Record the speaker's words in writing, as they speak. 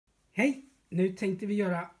Hej! Nu tänkte vi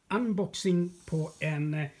göra unboxing på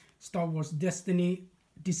en Star Wars Destiny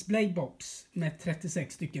Displaybox med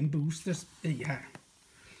 36 stycken boosters i här.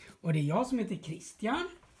 Och det är jag som heter Christian.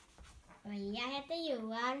 Och jag heter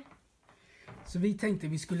Joar. Så vi tänkte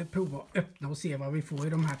vi skulle prova att öppna och se vad vi får i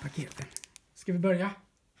de här paketen. Ska vi börja?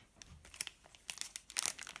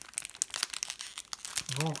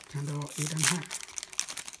 Vad kan det vara i den här?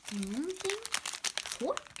 Någonting.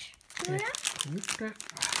 Kort, tror jag. Kort där.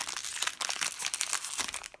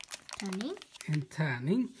 Tärning. En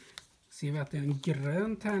tärning. Ser vi att det är en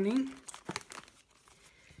grön tärning.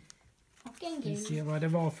 Och en Vi gul. ser vad det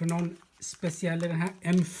var för någon speciell i den här.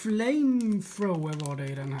 En flamethrower var det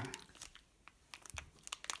i den här.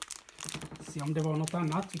 Se om det var något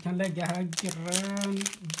annat. Vi kan lägga här grön,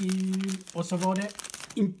 gul. Och så var det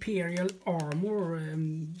Imperial Armor.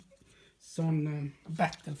 Sån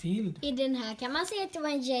Battlefield. I den här kan man se att det var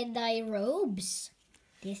en Jedi Robes.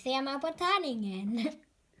 Det ser man på tärningen.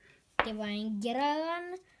 Det var en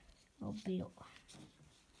grön och blå.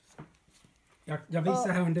 Jag visar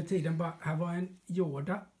här under tiden bara. Här var en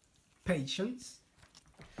Yoda. Patience.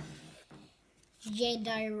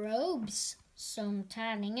 Jedi Robes som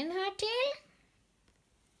tärningen hör till.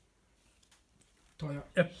 Tar jag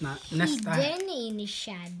öppna nästa här. Hidden in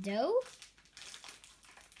shadow.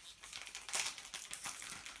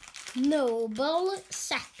 Noble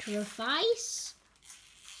sacrifice.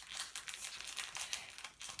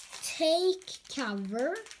 Take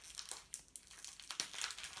cover.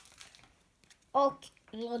 Och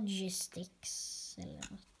logistics eller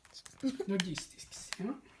något. Logistics.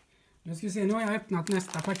 Ja. Nu ska vi se, nu har jag öppnat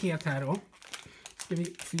nästa paket här då. Ska vi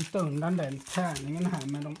flytta undan den tärningen här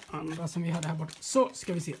med de andra som vi hade här borta. Så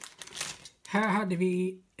ska vi se. Här hade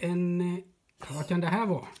vi en... Vad kan det här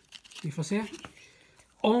vara? Vi får se.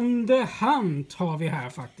 On the hunt har vi här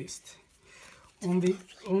faktiskt.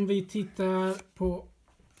 Om vi tittar på...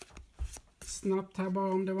 Snabbt här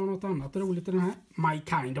bara om det var något annat roligt i den här. My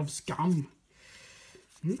kind of scum.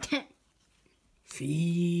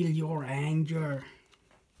 Feel your anger.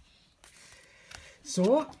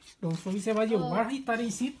 Så, då får vi se vad Joar hittar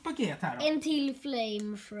i sitt paket här då. En till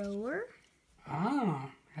flamethrower.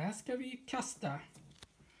 Här ska vi kasta.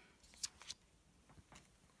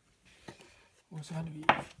 Och så hade vi...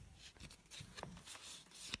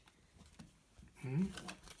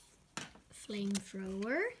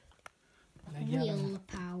 Flamethrower. Lägga den.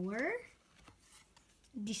 Willpower.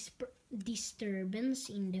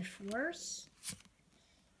 Disturbance in the force.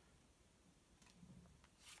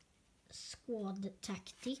 Squad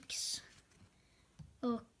tactics.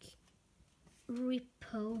 Och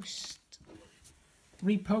repost.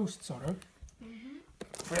 Repost sa du?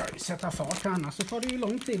 Får jag ju sätta fart här, annars så tar det ju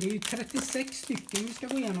lång tid. Det är ju 36 stycken vi ska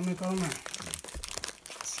gå igenom utav de här.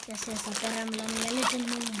 Ska se så att det ramlar ner lite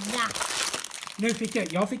noga. Nu fick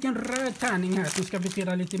jag fick en röd tärning här som ska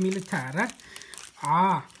betyda lite militärer.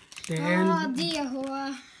 Det är en...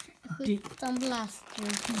 DH17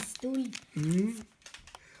 blaster pistol.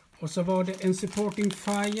 Och så var det en supporting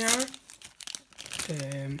fire.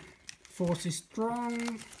 Force is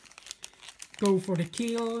strong. Go for the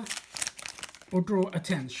kill. Och draw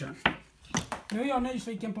attention. Nu är jag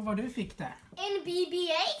nyfiken på vad du fick där. En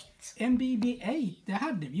BB-8. En BB-8. Det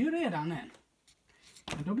hade vi ju redan en.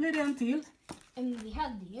 Men då blir det en till. Vi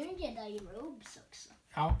hade ju en Jedi Robes också.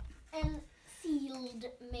 Ja. En Field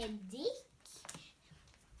Medic.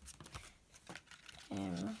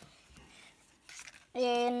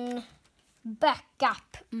 En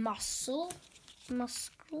Backup Muscle.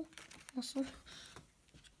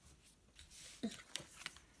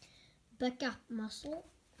 Backup Muscle.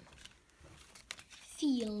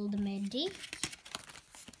 Field Medic.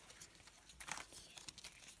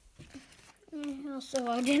 Och så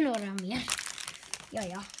var det några mer.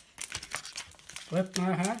 Ja. Då öppnar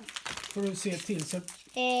jag här. Får du se till så...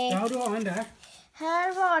 Ja, du har en där.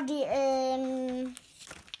 Här var det en...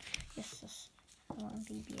 Jösses, det var en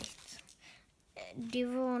BB-8. Det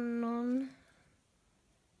var någon...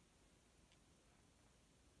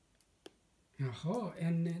 Jaha,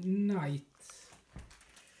 en Knight.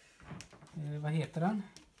 Vad heter den?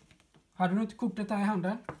 Hade du inte kortet där i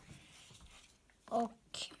handen?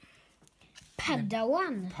 Och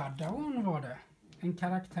Padawan. Padawan var det. En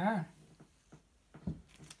karaktär.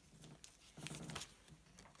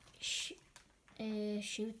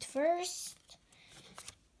 Shoot first.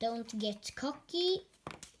 Don't get cocky.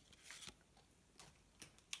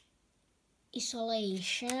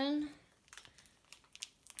 Isolation.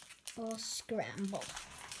 Och scramble.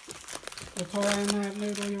 Jag tar en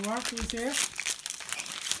nu då, Joar, ska vi se.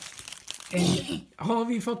 Har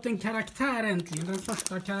vi fått en karaktär äntligen? Den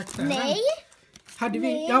första karaktären. Nej. hade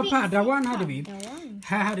vi... Nej, Ja, vi Padawan fick hade vi. Padawan.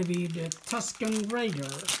 Här hade vi The Tusken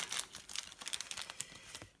Raider.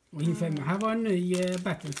 Och inför här var en ny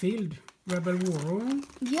Battlefield. Rebel War.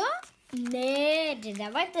 Ja. Nej, det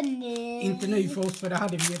där var inte ny. Inte ny för oss, för det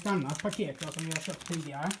hade vi ett annat paket då, som vi har köpt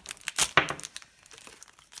tidigare.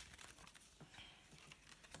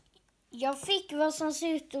 Jag fick vad som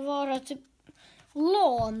ser ut att vara typ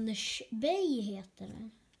Launch Bay heter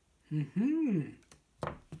den. Mhm.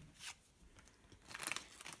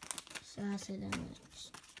 Så här ser den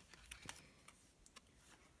ut.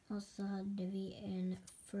 Och så hade vi en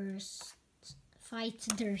First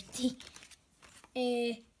Fight Dirty.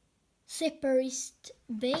 Separatist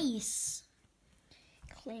Base.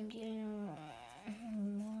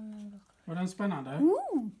 Var den spännande?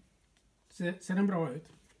 Ooh. Ser den bra ut?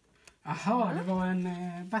 Aha, det var en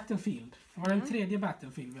Battlefield. Det var den tredje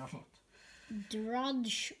Battlefield vi har fått.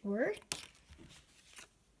 Drudge Work.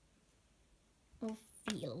 Och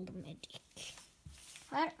Field Medic.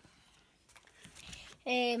 Här.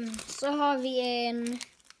 Så har vi en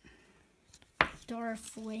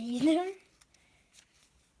Darth Vader.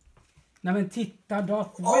 Nej men titta,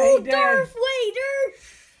 Darth Oh, Vader! Darth Vader!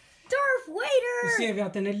 Darth Nu Vader! ser vi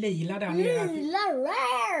att den är lila där nere. Lila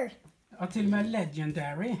rare! Ja, till och med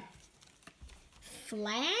Legendary.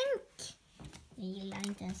 Flank. Det gillar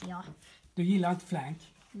inte ens jag. Du gillar inte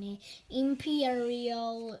flank? Nej.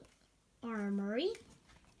 Imperial Armory.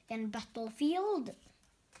 En Battlefield.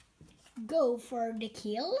 Go for the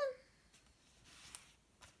kill.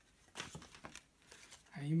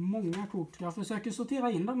 Det är många kort. Jag försöker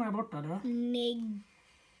sortera in dem här borta då.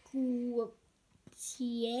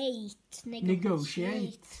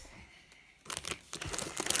 Negotiate.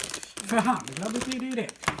 Förhandla betyder ju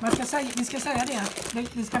det. Vi ska säga det att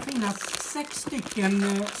det ska finnas 6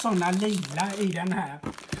 stycken sådana lila i den här.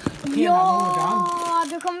 Hela lådan. Ja,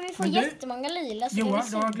 då kommer vi få Men du, jättemånga lila.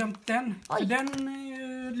 Joar, du har glömt den. För den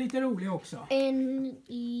är lite rolig också. En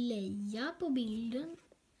Leia på bilden.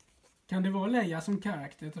 Kan det vara Leia som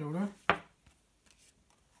karaktär, tror du?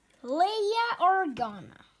 Leia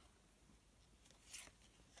Organa.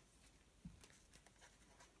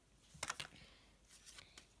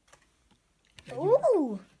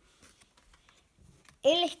 Ooh!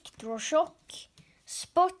 Electroshock.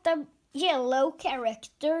 Spot a yellow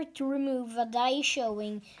character to remove a die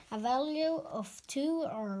showing a value of 2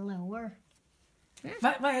 or lower.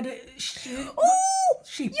 Vad är det?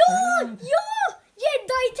 Chip? Ja!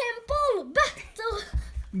 Jedi Temple!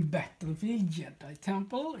 Battlefield Jedi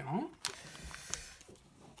Temple, ja.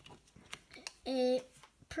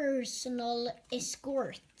 Personal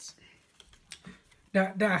escort.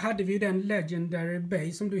 Där hade vi ju den Legendary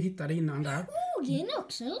Bay som du hittade innan där. Oh, det är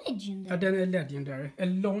också en legendary. Ja, den är Legendary.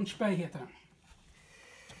 Eller Launch Bay heter den.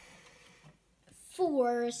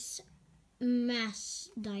 Force Mass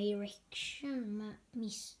Direction.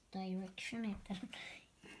 Misdirection heter den.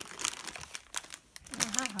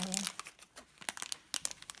 Jaha, har jag.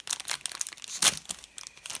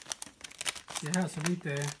 Det här så vi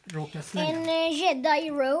inte råkar slänga. En Jedi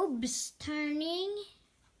Robes tärning.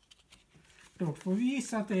 Då får vi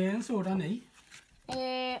gissa att det är en sådan i.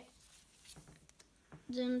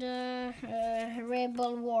 Den där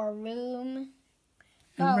Rebel War Room.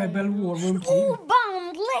 En Rebel War Room till. Oh,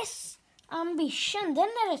 Boundless Ambition. Den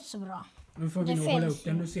är rätt så bra. Nu får vi nog hålla upp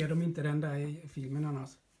den. Nu ser de inte den där i filmen annars.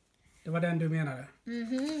 Det var den du menade.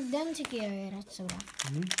 Den tycker jag är rätt så bra.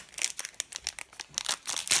 Mm.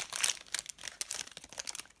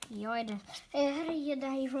 Jag är den. Här är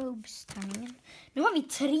Jedi Robes-tärningen. Nu har vi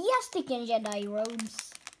 3 stycken Jedi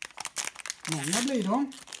Robes. Många blir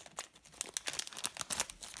de.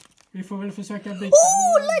 Vi får väl försöka byta.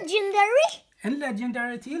 Oh, Legendary! En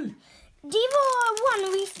Legendary till. Det var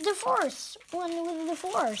One with the Force. One with the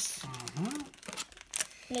Force. Aha.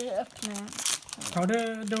 Nu öppnar jag. Ja,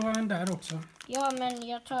 du har en där också. Ja, men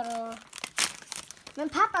jag tar och... Men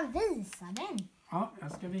pappa, visa den. Ja,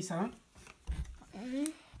 jag ska visa den.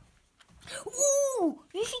 Oh,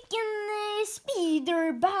 vi fick en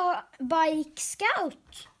Speeder Bike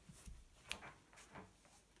Scout.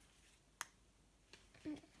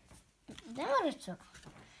 Den var rätt så.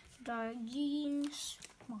 Jeans.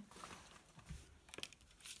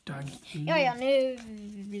 Ja, nu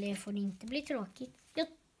får det inte bli tråkigt. Ja,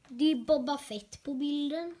 det är Boba Fett på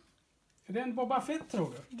bilden. Är det en Boba Fett,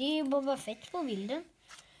 tror du? Det är Boba Fett på bilden.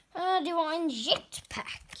 Det var en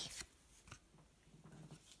jetpack.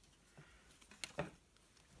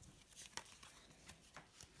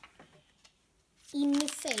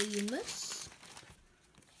 Infamous.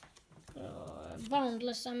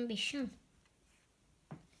 Boundless Ambition.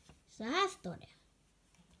 Så här står det.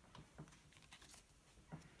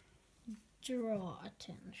 draw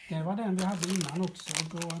attention. Det var den vi hade innan också.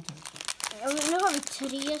 Draw attention. Ja, nu har vi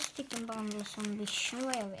 3 stycken bundles ambition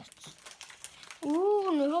vad jag vet.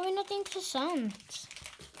 Nu har vi något intressant.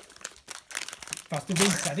 Fast du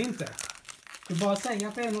visar det inte. Du bara säger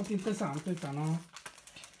att det är något intressant utan att...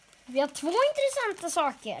 Vi har 2 intressanta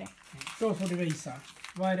saker. Då får du visa.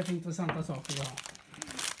 Vad är det för intressanta saker vi har?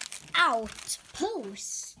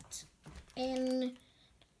 Outpost. En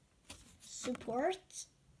support.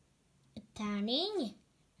 Tärning.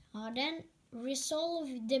 Har den.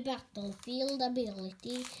 Resolve the battlefield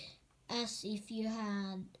ability as if you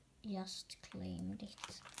had just claimed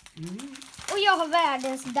it. Och jag har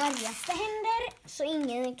världens darrigaste händer så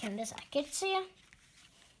ingen kan det säkert se.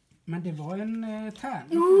 Men det var en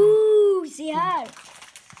tärning. Se här.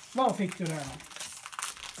 Vad fick du där?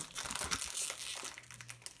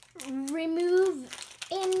 Remove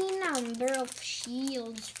any number of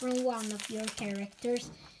shields from one of your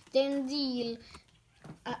characters. Then deal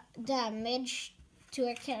damage to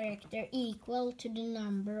a character equal to the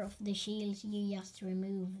number of the shields you just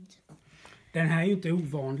removed. Den här är ju inte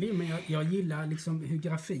ovanlig, men jag gillar liksom hur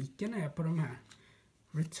grafiken är på de här.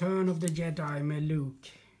 Return of the Jedi med Luke.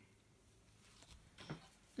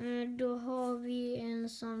 Då har vi en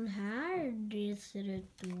sån här. Det ser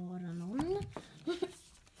ut att vara någon.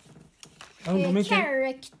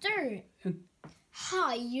 Character.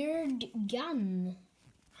 Hired gun.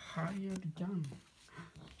 Hired gun.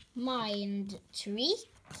 Mind trick.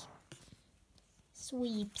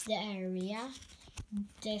 Sweep the area.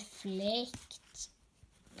 Deflect.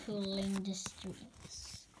 Pulling the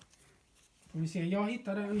strings. Får vi se, jag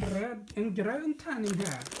hittade en grön tärning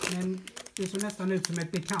här. Men det ser nästan ut som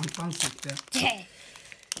ett bekant ansikte.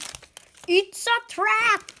 It's a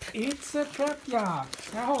trap! It's a trap, ja.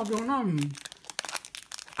 Här har vi honom.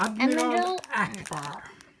 Admiral Akbar.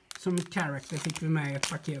 Som ett character fick vi med i ett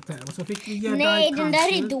paket här. Och så fick vi Jedi Nej, den där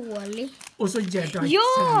är Council. dålig. Och så Jedi Ja,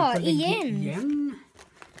 Sample igen.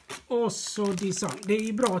 Och så design. Det är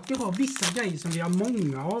ju bra att vi har vissa grejer som vi har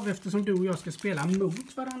många av. Eftersom du och jag ska spela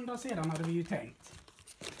mot varandra sedan hade vi ju tänkt.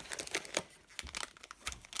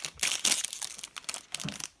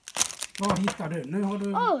 Vad hittar du? Nu har du...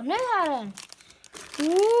 Nu har den.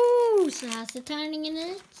 Så här ser tärningen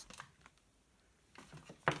ut.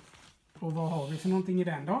 Och vad har vi för någonting i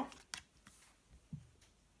den då?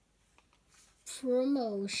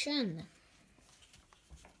 Promotion.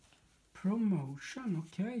 Promotion,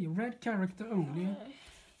 okej. Red character only.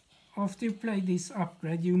 After you play this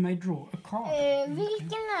upgrade you may draw a card.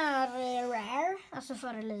 Vilken är rare? Alltså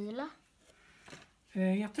före lila.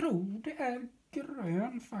 Jag tror det är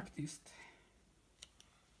grön faktiskt.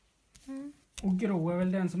 Och grå är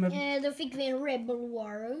väl den som är... Då fick vi en Rebel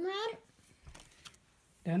War Room här.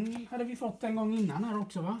 Den hade vi fått en gång innan här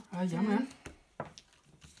också, va? Jajamän.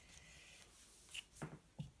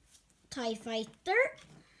 TIE Fighter.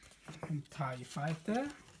 En TIE Fighter.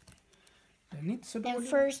 Den är inte så En dålig.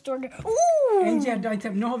 First Order. En Jedi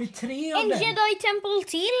Temple. Nu har vi 3 av En den. Jedi Temple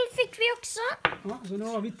till fick vi också. Ja, så nu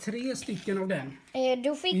har vi 3 stycken av den.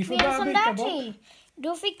 Då fick Vi vi får en bara sån byta där bort. till.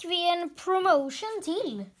 Då fick vi en promotion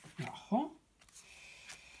till. Jaha.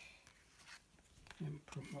 En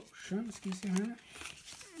promotion, ska vi se här.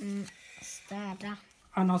 Städa.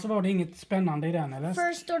 Annars var det inget spännande i den, eller?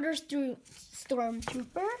 First Order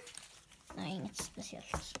Stormtrooper. Nej, inget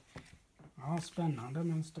speciellt. Ja, spännande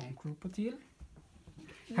med en Stormtrooper till.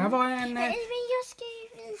 Här var en... Men jag ska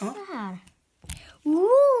ju visa Ja. här.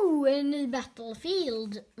 En ny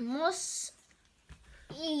Battlefield. Most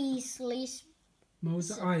Easily...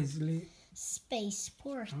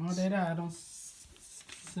 Spaceport. Ja, det är där de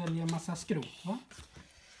säljer massa skrot, va?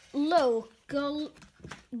 Local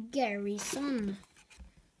Garrison.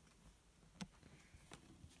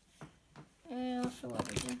 Så var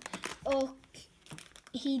det. Och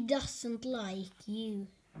He doesn't like you.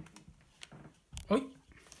 Oj,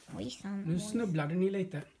 Oj, nu snubblade ni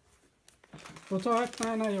lite. Då tar jag öppna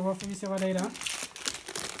den här, Joar, får vi se vad det är där.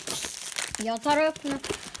 Jag tar upp något.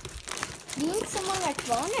 Det är inte så många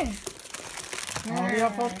kvar nu. Ja, vi har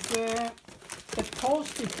fått ett par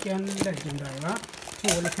stycken Legendary, va? 2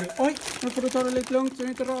 eller 3. Oj, nu får du ta det lite lugnt så du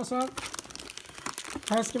inte rasar.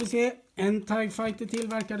 Här ska vi se. En TIE Fighter till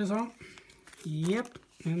verkar det som. Japp,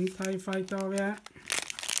 en TIE Fighter har vi här.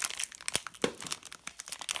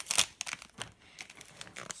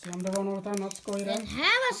 Se om det var något annat skoj där. Den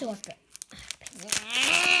här var svårt.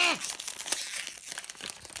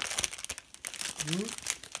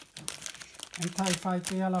 En TIE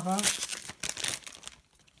Fighter i alla fall.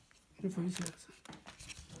 Nu får vi se.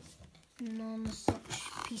 Någon sorts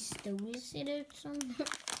pistol ser det ut som.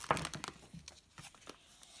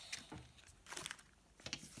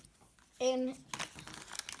 en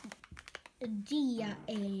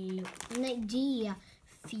Dia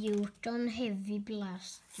 14 Heavy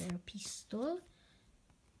Blaster Pistol.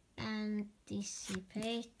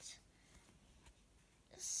 Anticipate.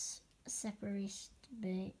 Separatist.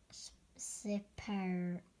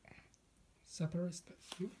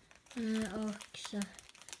 Och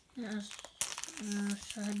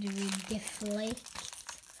så hade vi Deflect.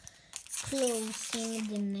 Closing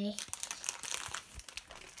the neck.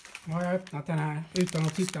 Nu har jag öppnat den här utan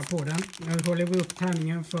att titta på den. Nu håller vi upp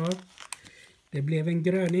tärningen för. Det blev en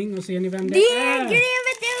gröning och ser ni vem det är?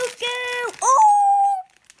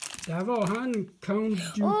 Där var han, Count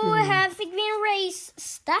Dooku. Och här fick vi en race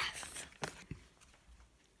staff.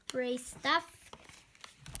 Rearm.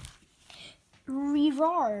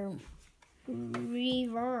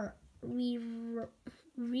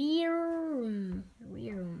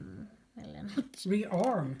 Eller något.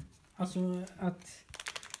 Rearm. Alltså att...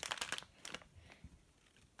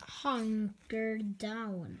 Hunker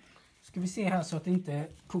down. Ska vi se här så att inte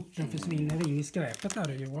korten försvinner in i skräpet här,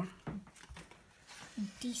 Joar.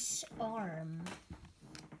 Disarm.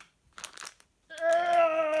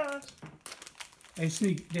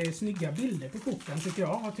 Det är snygga bilder på korten tycker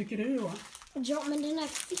jag. Vad tycker du, Joar? Ja, men den här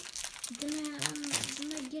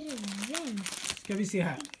grejen. Ska vi se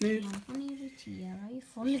här. Nu, Man irriterar ju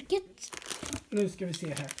folket. nu ska vi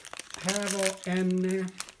se här. Här var en...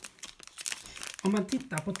 om man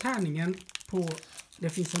tittar på tärningen på... Det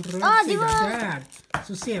finns en röd sida där.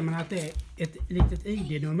 Så ser man att det är ett litet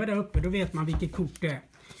ID-nummer där uppe. Då vet man vilket kort det är.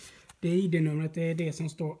 Det ID-numret är det som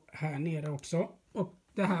står här nere också. Och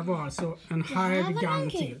det här var alltså en hired gun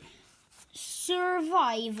till.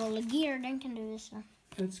 Survival gear, den kan du visa.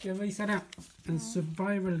 Jag ska visa den. En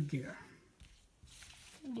survival gear.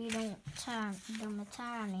 Det är de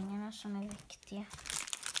tärningarna som är viktiga.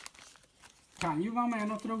 Kan ju vara med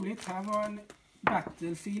något roligt. Här var en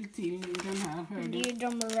Battlefield till den här höger. Det är ju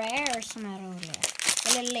de rare som är roliga.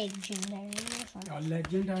 Eller legendary. Ja,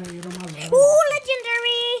 legendary är ju de allra. Legendary!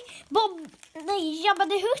 Jabba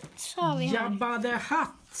the Hutt har vi här. Jabba the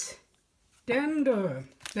Hutt. Den då.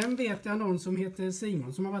 Den vet jag någon som heter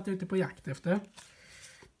Simon som har varit ute på jakt efter.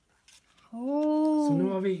 Så nu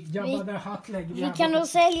har vi Jabba the Hutt. Vi kan nog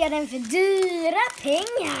sälja den för dyra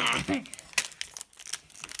pengar.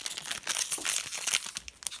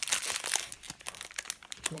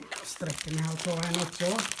 Sträcker mig här och tar en också.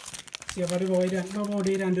 Se vad det var i den. Vad var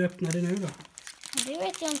det i den du öppnade nu då? Det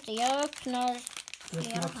vet jag inte. Jag öppnar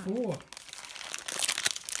flera. 2.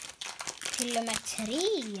 Till och med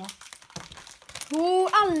 3.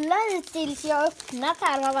 Alla hittills jag öppnat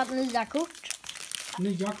här har varit nya kort.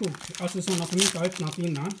 Nya kort? Alltså sådana som inte har öppnat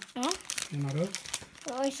innan? Ja. Menar du?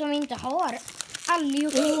 Och som inte har.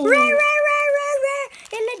 Allihop. Rare.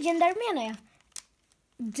 Legendary menar jag.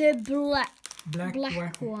 The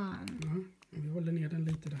Black One. Ja, vi håller ner den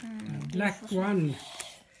lite där. Black One.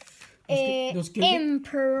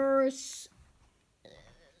 Emperor's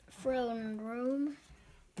Throne Room.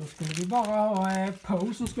 Då skulle vi bara ha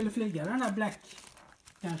Poe som skulle flyga den där Black.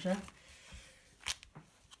 Kanske.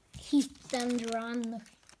 Hit and Run.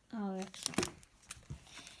 Ja, också.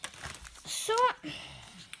 Så.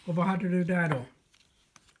 Och vad hade du där då?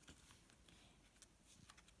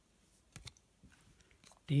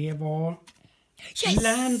 Det var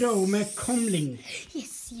Lando med Comling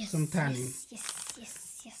som tärning.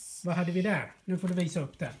 Yes. Vad hade vi där? Nu får du visa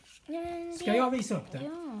upp den. Ska jag visa upp den?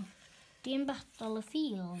 Ja. Det är en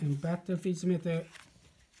Battlefield. En Battlefield som heter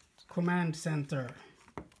Command Center.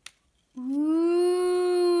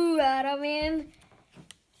 Här har vi en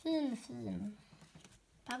fin.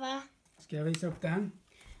 Pappa. Ska jag visa upp den?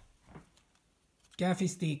 Gaffy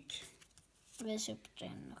Stick. Visa upp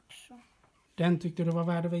den också. Den tyckte du var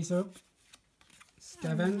värd att visa upp.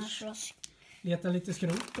 Scavenge. Leta lite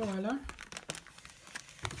skrot då, eller?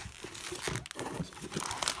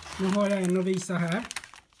 Nu har jag en att visa här.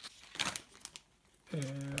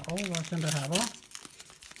 Vad kan det här vara?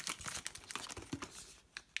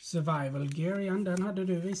 Survival gear igen. Den hade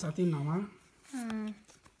du visat innan, va?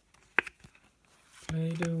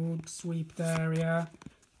 Play-doh, sweep the area.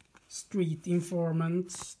 Street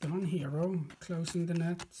informants. Det var en hero. Closing the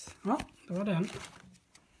net. Ja, det var den.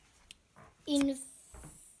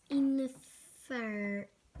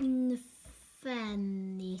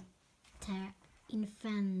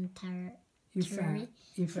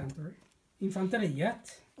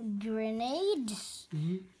 Infanteriet. Grenades.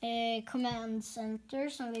 Command Center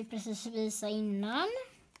som vi precis visade innan.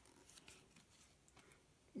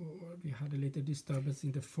 Och vi hade lite disturbance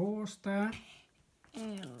in the force där.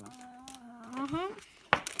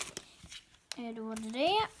 Då var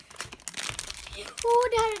det.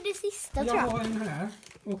 det här är det sista tror Jag jag. har en här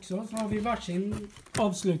också. Så har vi varsin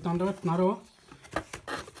avslutande öppna då.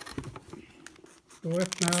 Då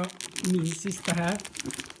öppnar jag min sista här.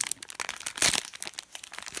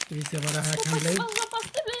 Ska vi se vad det här kan bli.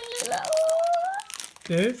 Hoppas det blir lila.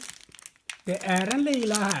 Du, det är en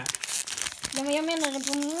lila här. Ja, men jag menade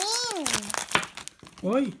på min.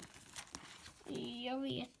 Oj, Jag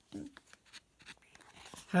vet inte.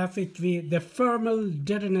 här fick vi The Thermal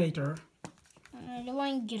Detonator. Det var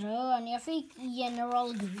en grön. Jag fick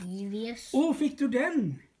General Grievous. Fick du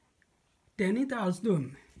den? Den är inte alls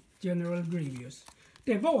dum. General Grievous.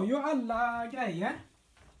 Det var ju alla grejer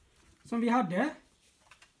som vi hade.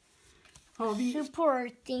 Har vi...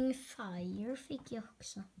 Supporting Fire fick jag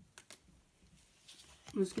också.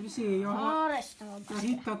 Nu ska vi se. Jag har resten var bara.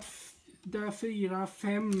 hittat där 4,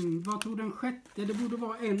 5. Vad tog den sjätte? Det borde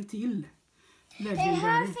vara en till.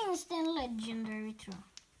 Här finns det en Legendary tror jag.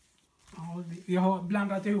 Ja, vi har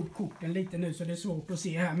blandat ihop korten lite nu så det är svårt att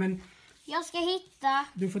se här. Men Jag ska hitta.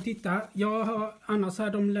 du får titta. Jag har annars här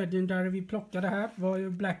de Legendary vi plockade här. Var ju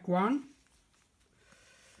Black One.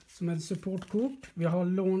 Som är ett supportkort. Vi har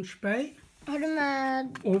Launch Bay. Har du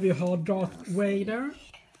med? Och vi har Darth Vader.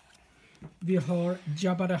 Vi har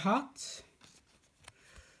Jabba the Hutt.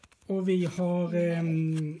 Och vi har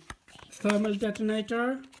Thermal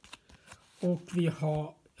Detonator. Och vi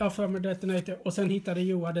har Thermal Detonator. Och sen hittade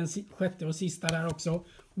Joar den sjätte och sista där också.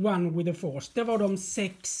 One with the Force. Det var de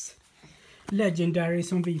 6 Legendary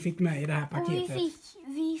som vi fick med i det här paketet.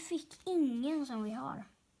 Och vi fick ingen som vi har.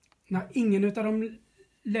 Nej, ingen utav de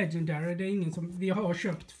Legendary. Det är ingen som... Vi har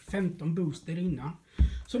köpt 15 booster innan.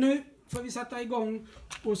 Så nu får vi sätta igång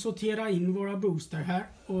och sortera in våra booster här.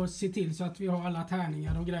 Och se till så att vi har alla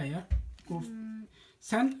tärningar och grejer. Och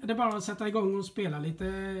sen är det bara att sätta igång och spela lite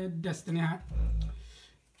Destiny här.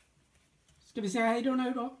 Ska vi säga hej då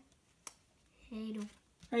nu då? Hej då.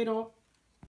 Hej då.